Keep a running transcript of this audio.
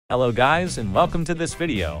Hello guys and welcome to this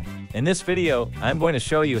video. In this video, I'm going to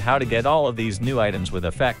show you how to get all of these new items with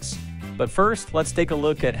effects. But first, let's take a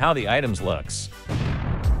look at how the items looks.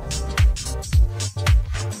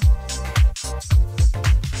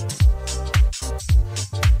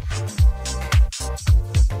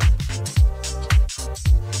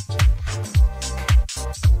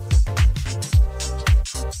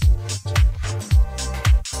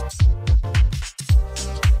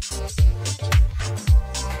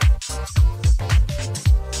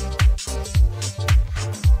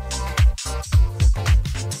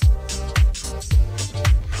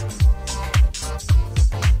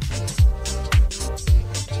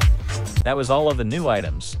 That was all of the new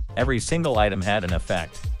items. Every single item had an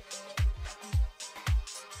effect.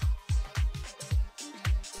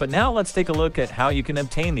 But now let's take a look at how you can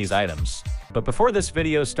obtain these items. But before this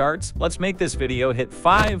video starts, let's make this video hit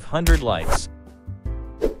 500 likes.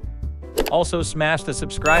 Also smash the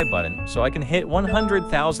subscribe button so I can hit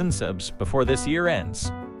 100,000 subs before this year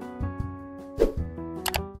ends.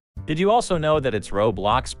 Did you also know that it's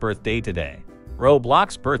Roblox's birthday today?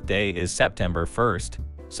 Roblox's birthday is September 1st.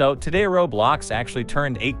 So today Roblox actually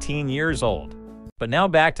turned 18 years old. But now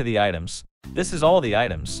back to the items. This is all the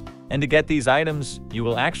items. And to get these items, you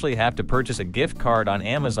will actually have to purchase a gift card on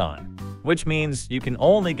Amazon, which means you can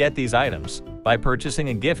only get these items by purchasing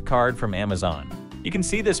a gift card from Amazon. You can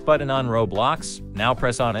see this button on Roblox. Now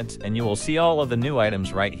press on it and you will see all of the new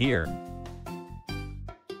items right here.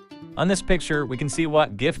 On this picture, we can see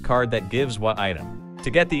what gift card that gives what item. To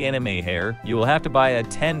get the anime hair, you will have to buy a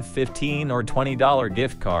 $10, $15, or $20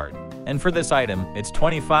 gift card. And for this item, it's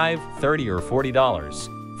 $25, $30, or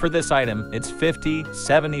 $40. For this item, it's $50,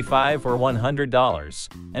 $75, or $100.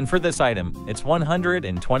 And for this item, it's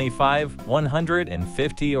 $125,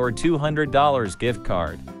 $150, or $200 gift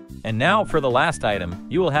card. And now for the last item,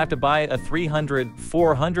 you will have to buy a $300,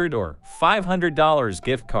 $400, or $500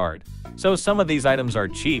 gift card. So some of these items are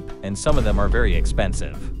cheap, and some of them are very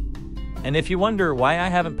expensive. And if you wonder why I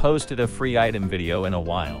haven't posted a free item video in a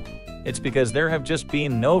while, it's because there have just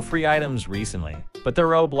been no free items recently. But the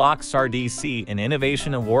Roblox 𝑷𝒓𝒐𝒇𝒆𝒔𝒊𝒐𝒏𝒂𝒍 and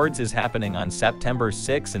Innovation Awards is happening on September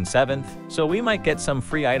 6th and 7th, so we might get some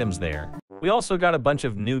free items there. We also got a bunch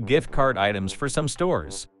of new gift card items for some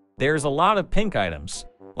stores. There's a lot of pink items.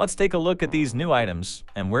 Let's take a look at these new items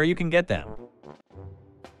and where you can get them.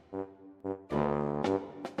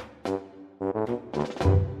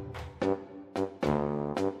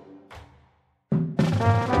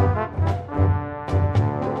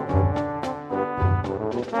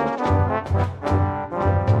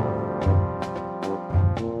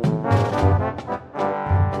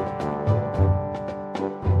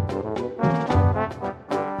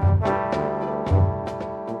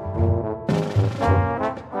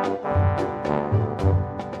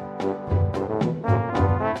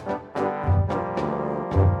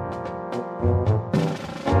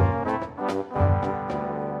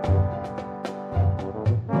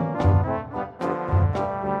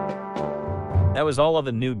 That was all of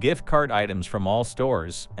the new gift card items from all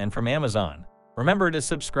stores and from Amazon. Remember to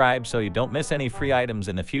subscribe so you don't miss any free items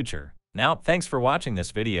in the future. Now, thanks for watching this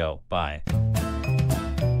video. Bye.